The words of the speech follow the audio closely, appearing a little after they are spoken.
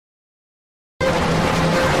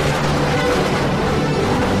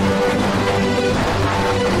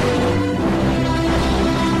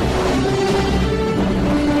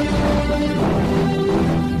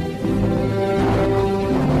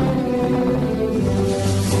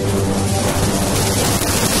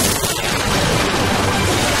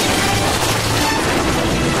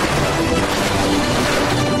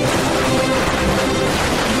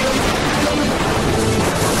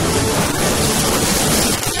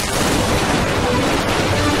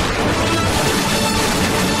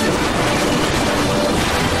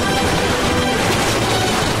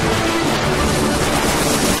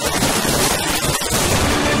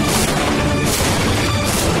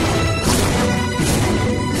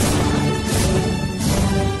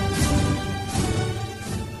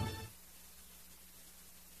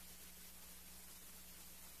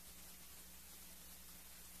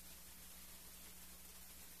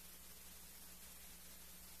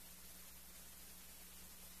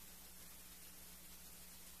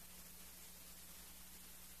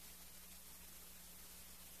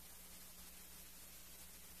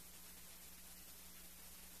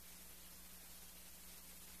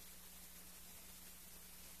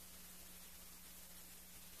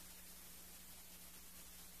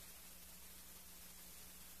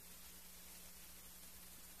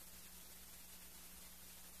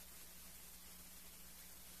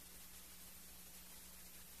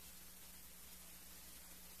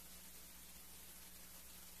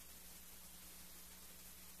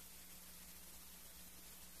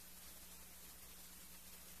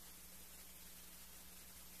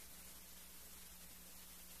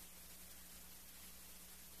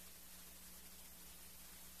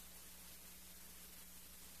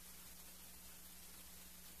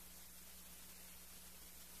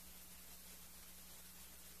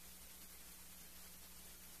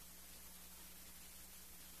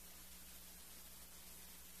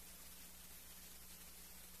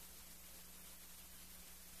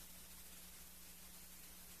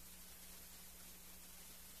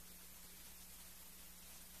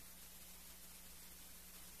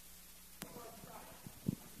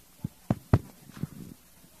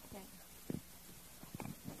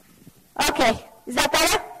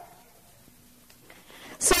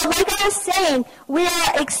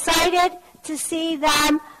to see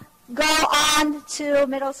them go on to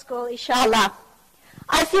middle school, inshallah.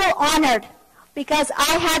 I feel honored because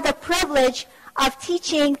I had the privilege of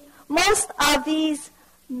teaching most of these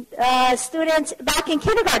students back in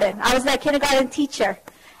kindergarten. I was their kindergarten teacher.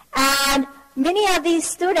 And many of these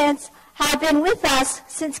students have been with us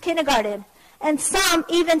since kindergarten, and some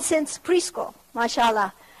even since preschool,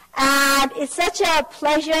 mashallah. And it's such a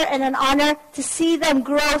pleasure and an honor to see them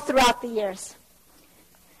grow throughout the years.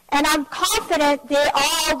 And I'm confident they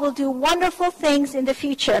all will do wonderful things in the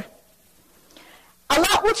future. A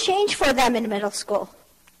lot will change for them in middle school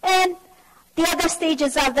and the other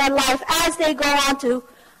stages of their life as they go on to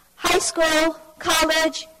high school,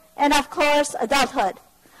 college, and of course, adulthood.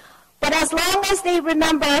 But as long as they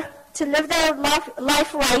remember to live their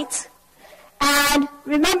life right and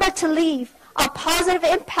remember to leave a positive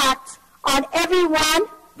impact on everyone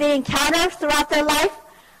they encounter throughout their life,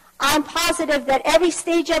 I'm positive that every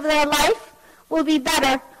stage of their life will be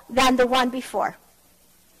better than the one before.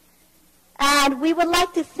 And we would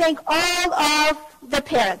like to thank all of the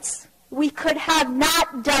parents. We could have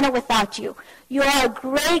not done it without you. You are a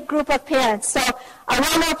great group of parents. So a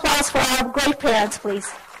round of applause for our great parents,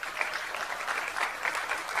 please.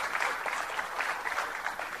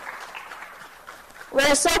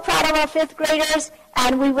 We're so proud of our fifth graders,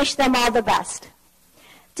 and we wish them all the best.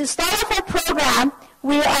 To start off our program,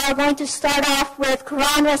 we are going to start off with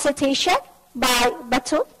Quran recitation by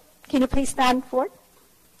Batul. Can you please stand forward?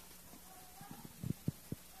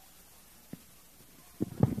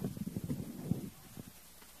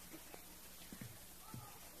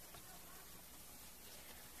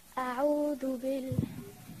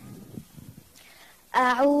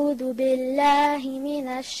 أعوذ بالله من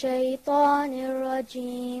الشيطان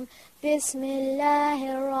الرجيم بسم الله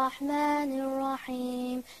الرحمن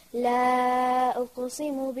الرحيم لا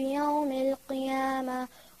أقسم بيوم القيامة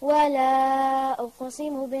ولا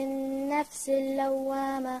أقسم بالنفس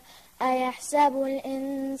اللوامة أيحسب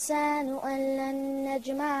الإنسان أن لن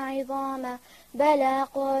نجمع عظامه بلى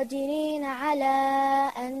قادرين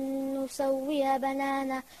على أن نسوي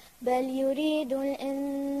بنانه بل يريد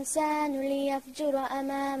الإنسان ليفجر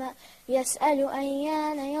أمامه يسأل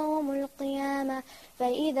أيان يوم القيامة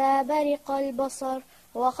فإذا برق البصر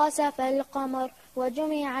وخسف القمر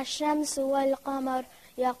وجمع الشمس والقمر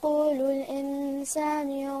يقول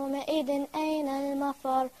الإنسان يومئذ أين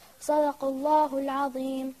المفر صدق الله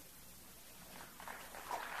العظيم.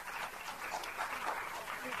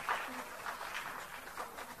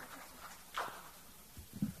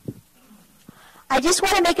 I just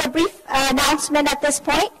want to make a brief announcement at this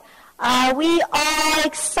point. We are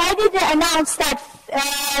excited to announce that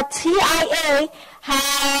TIA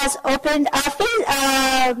has opened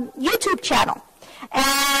a YouTube channel,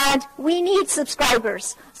 and we need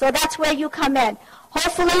subscribers. So that's where you come in.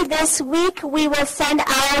 Hopefully this week we will send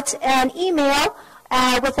out an email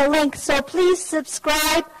with a link. So please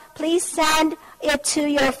subscribe. Please send it to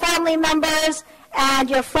your family members and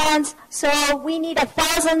your friends. So we need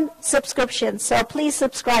 1,000 subscriptions. So please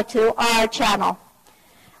subscribe to our channel.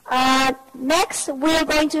 Next, we're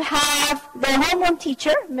going to have the homeroom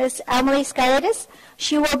teacher, Miss Emily Skyetis.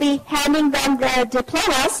 She will be handing them their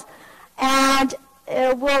diplomas, and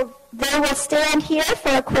they will stand here for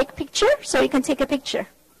a quick picture, so you can take a picture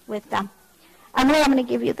with them. Emily, I'm going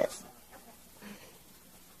to give you this.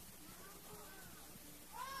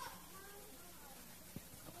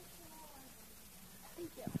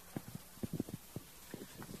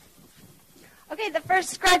 Okay, the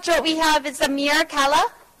first graduate we have is Amir Kalla.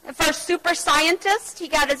 The first super scientist. He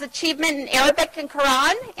got his achievement in Arabic and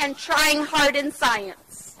Quran and trying hard in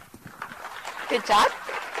science. Good job.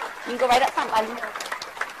 You can go right up front, buddy.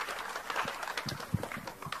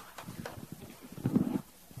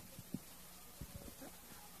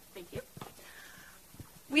 Thank you.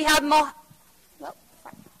 We have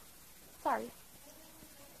sorry.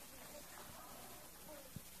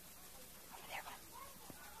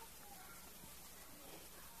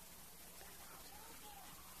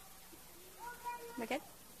 Okay.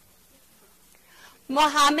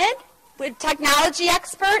 Mohammed, with technology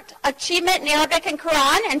expert, achievement in Arabic and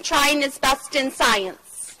Quran, and trying his best in science.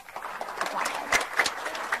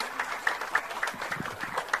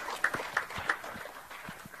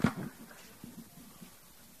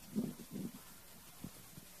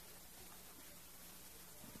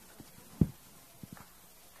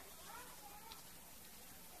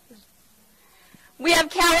 We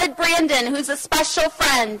have Khalid Brandon, who's a special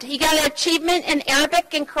friend. He got an achievement in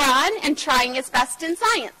Arabic and Quran and trying his best in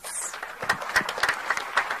science.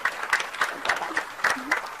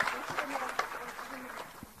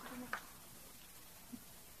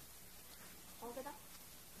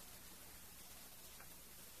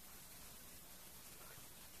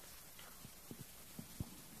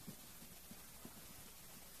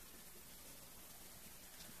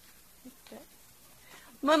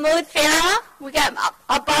 Mahmoud Farah, we got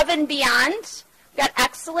above and beyond. We got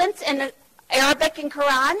excellence in Arabic and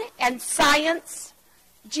Quran, and science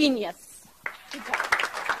genius. Good job.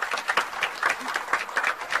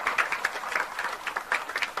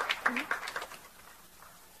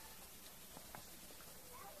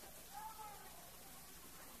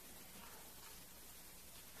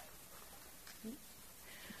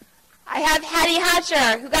 I have Hadi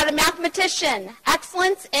Hajar, who got a mathematician,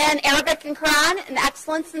 excellence in Arabic and Quran, and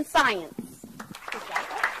excellence in science.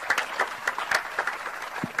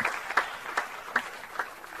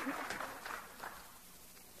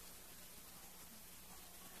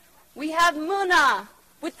 We have Muna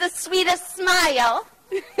with the sweetest smile,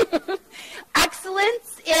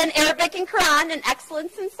 excellence in Arabic and Quran, and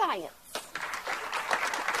excellence in science.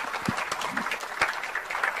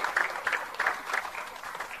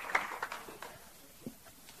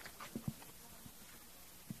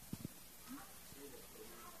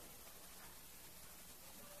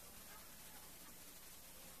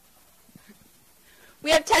 We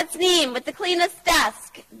have Tasneem with the cleanest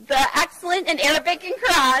desk, the excellent in Arabic and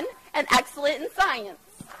Quran, and excellent in science.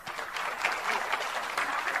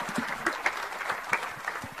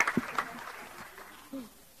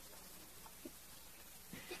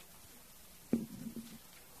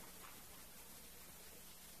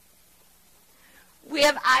 We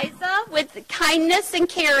have Isa with kindness and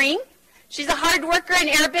caring. She's a hard worker in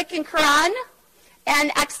Arabic and Quran,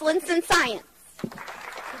 and excellence in science.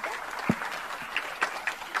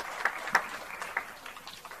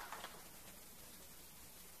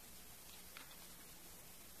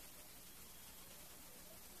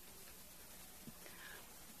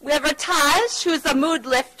 We have Raj, who's a mood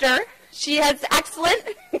lifter. She has excellent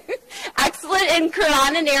in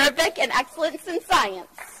Quran and Arabic, and excellence in science.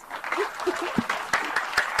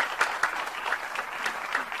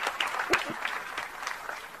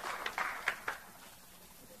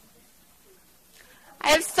 I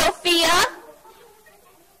have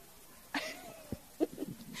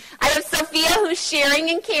Sophia, who's sharing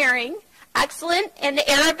and caring, excellent in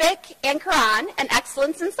Arabic and Quran, and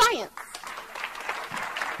excellence in science.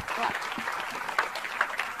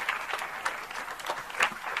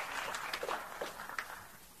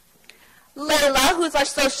 Layla, who's our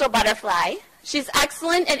social butterfly. She's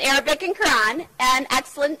excellent in Arabic and Quran, and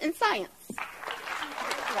excellent in science.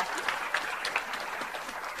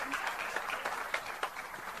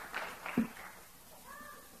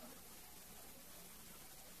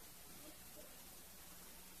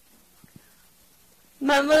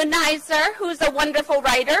 Mamoon Nizer, who's a wonderful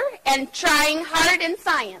writer, and trying hard in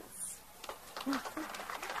science.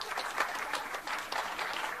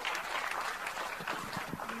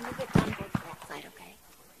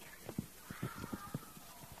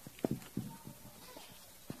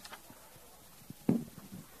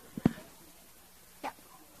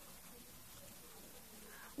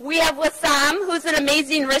 We have Wassam, who's an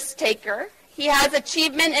amazing risk taker. He has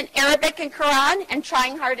achievement in Arabic and Quran, and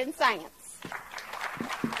trying hard in science.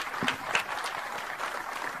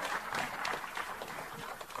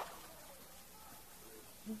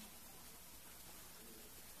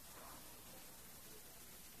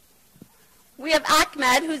 We have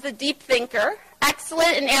Ahmed, who's a deep thinker,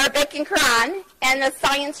 excellent in Arabic and Quran, and a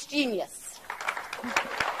science genius.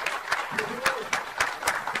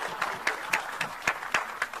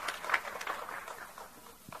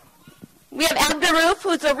 We have Abduruf,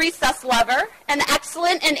 who's a recess lover, and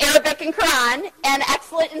excellent in Arabic and Quran, and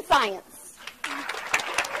excellent in science.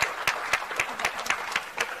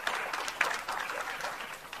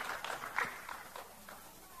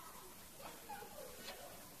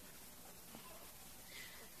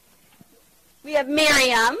 We have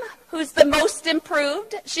Miriam, who's the most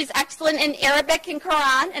improved. She's excellent in Arabic and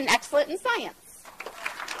Quran, and excellent in science.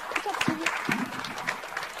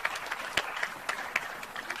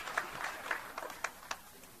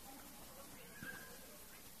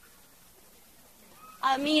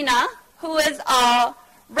 Amina, who is a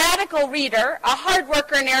radical reader, a hard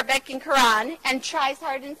worker in Arabic and Quran, and tries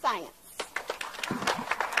hard in science.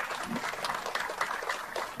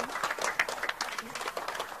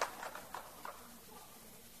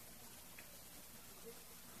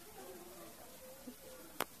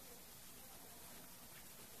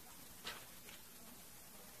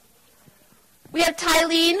 We have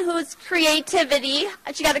Tylene, who's creativity.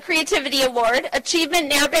 She got a creativity award, achievement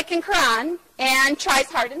in Arabic and Quran, and tries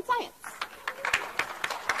hard in science.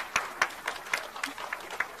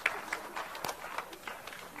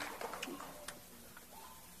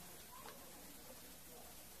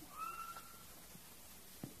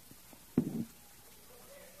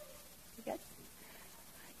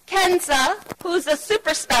 Kenza, who who's a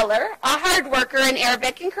super speller, a hard worker in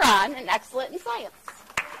Arabic and Quran, and excellent in science.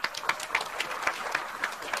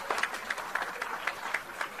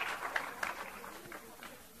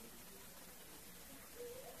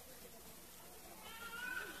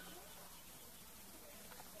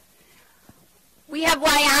 We have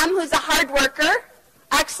Wayam, who's a hard worker,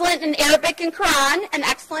 excellent in Arabic and Quran, and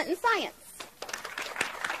excellent in science.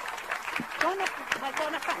 Go on up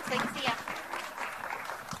front so I can see you.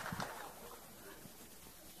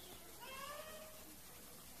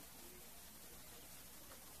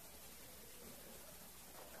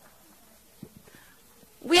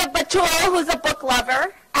 We have Batul, who's a book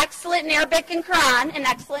lover, excellent in Arabic and Quran, and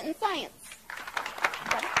excellent in science.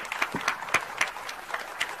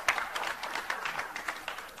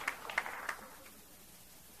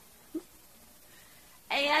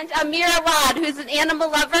 And Amir Awad, who's an animal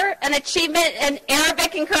lover, an achievement in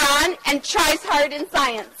Arabic and Quran, and tries hard in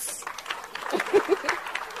science.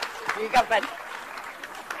 Here you go, bud.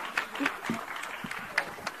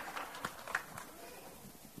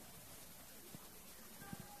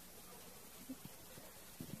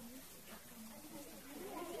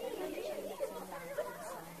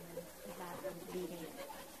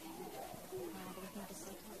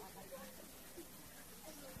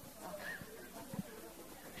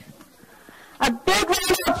 A big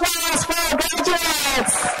round of applause for our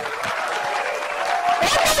graduates.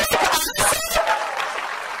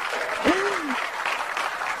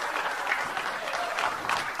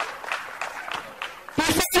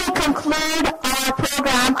 Before we conclude our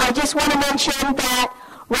program, I just want to mention that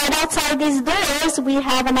right outside these doors, we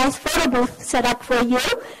have a nice photo booth set up for you.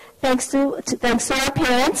 Thanks to our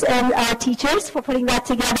parents and our teachers for putting that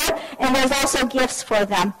together. And there's also gifts for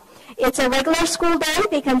them. It's a regular school day.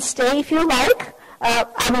 They can stay if you like.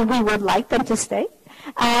 We would like them to stay.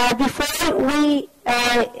 Before we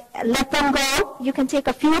let them go, you can take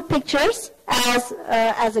a few pictures as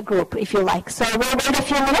a group if you like. So we'll wait a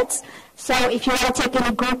few minutes. So if you want to take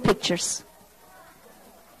any group pictures.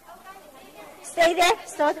 Stay there.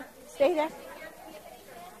 Stay there.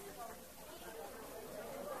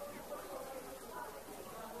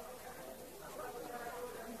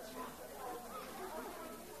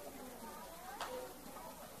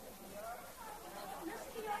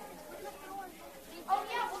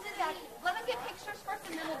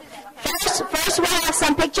 First we'll have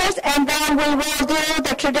some pictures, and then we will do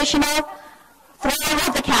the traditional throwing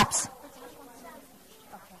of the caps.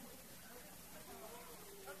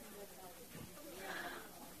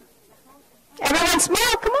 Everyone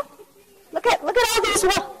smile, come on. Look at all these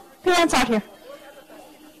parents out here.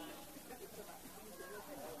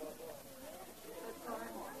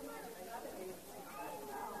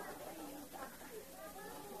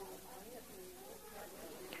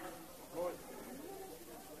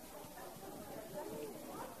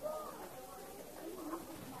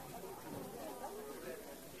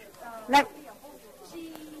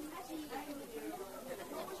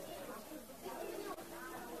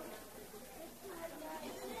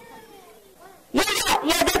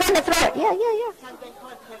 Yeah, they're going to throw it. Yeah.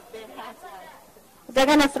 They're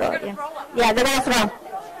going to throw it, yeah. Yeah, they're going to throw it.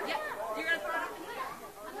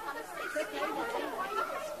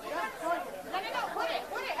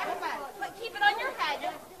 Keep it on your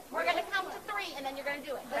head. We're going to count to 3, and then you're going to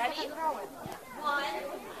do it. Ready? 1.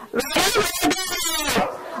 Ready?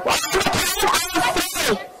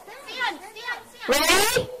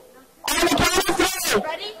 Ready? On the count of 3.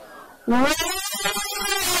 Ready? 1,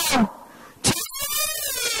 2,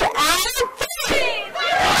 and 3.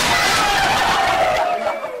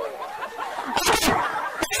 Okay.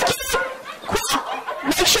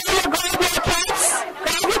 Make sure you grab your cats.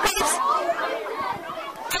 Grab your cats.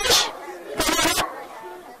 Ash, come on up.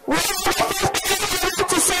 We're on the first period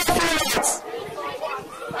to say a few words.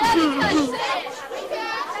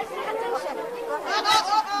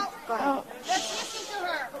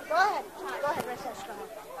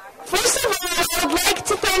 First of all, I would like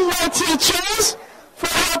to thank my teachers for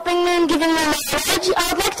helping me and giving me knowledge.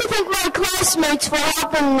 I would like to thank my classmates for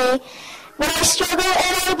helping me when I struggle,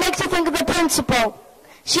 and I would like to thank the principal.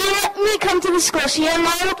 She let me come to the school. She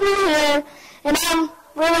allowed me here, and I'm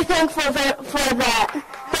really thankful for that.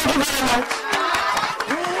 Thank you very much.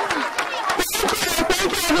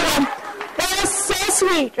 Thank you, everyone. That was so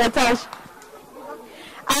sweet, Ratash.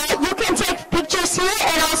 You can take pictures here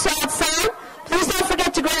and also outside. Please don't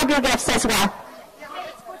forget to grab your gifts as well.